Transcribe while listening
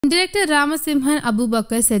Director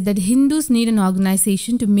Ramasimhan said that Hindus need an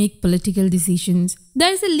organization to make political decisions.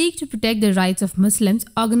 There is a league to protect the rights of Muslims.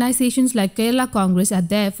 Organizations like Kerala Congress are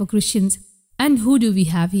there for Christians. And who do we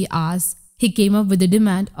have, he asked. He came up with the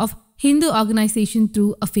demand of Hindu organization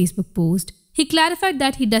through a Facebook post. He clarified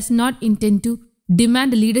that he does not intend to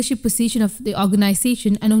demand a leadership position of the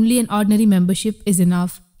organization and only an ordinary membership is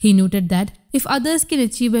enough. He noted that if others can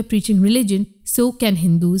achieve by preaching religion, so can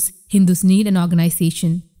Hindus. Hindus need an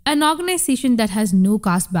organization that has no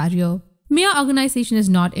caste barrier. Mere organization is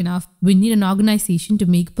not enough. We need an organization to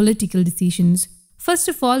make political decisions. First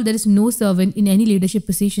of all, there is no servant in any leadership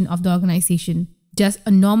position of the organization. Just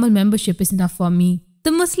a normal membership is enough for me.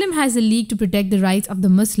 The Muslim has a league to protect the rights of the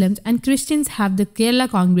Muslims and Christians have the Kerala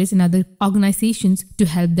Congress and other organizations to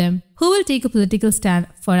help them. Who will take a political stand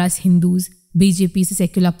for us Hindus? BJP is a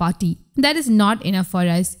secular party. That is not enough for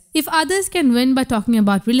us. If others can win by talking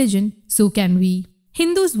about religion, so can we.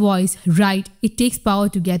 Hindus' voice, right, it takes power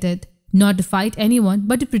to get it. Not to fight anyone,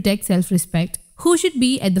 but to protect self-respect. Who should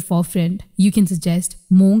be at the forefront? You can suggest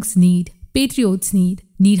monks need, patriots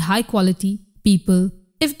need high quality people.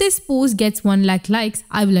 If this post gets 1 lakh likes,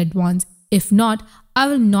 I will advance. If not, I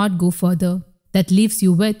will not go further. That leaves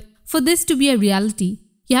you with, for this to be a reality,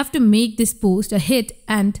 you have to make this post a hit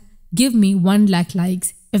and give me 1 lakh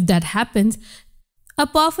likes. If that happens, a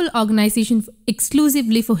powerful organization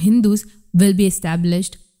exclusively for Hindus will be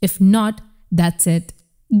established. If not, that's it.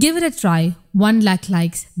 Give it a try. 1 lakh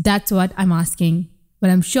likes, that's what I'm asking.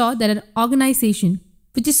 But I'm sure that an organization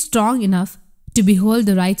which is strong enough to behold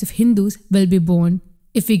the rights of Hindus will be born.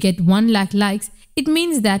 If we get 1 lakh likes, it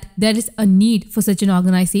means that there is a need for such an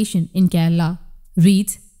organization in Kerala.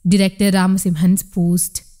 Reads Director Ramasimhan's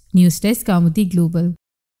post. News Desk Kaumudy Global.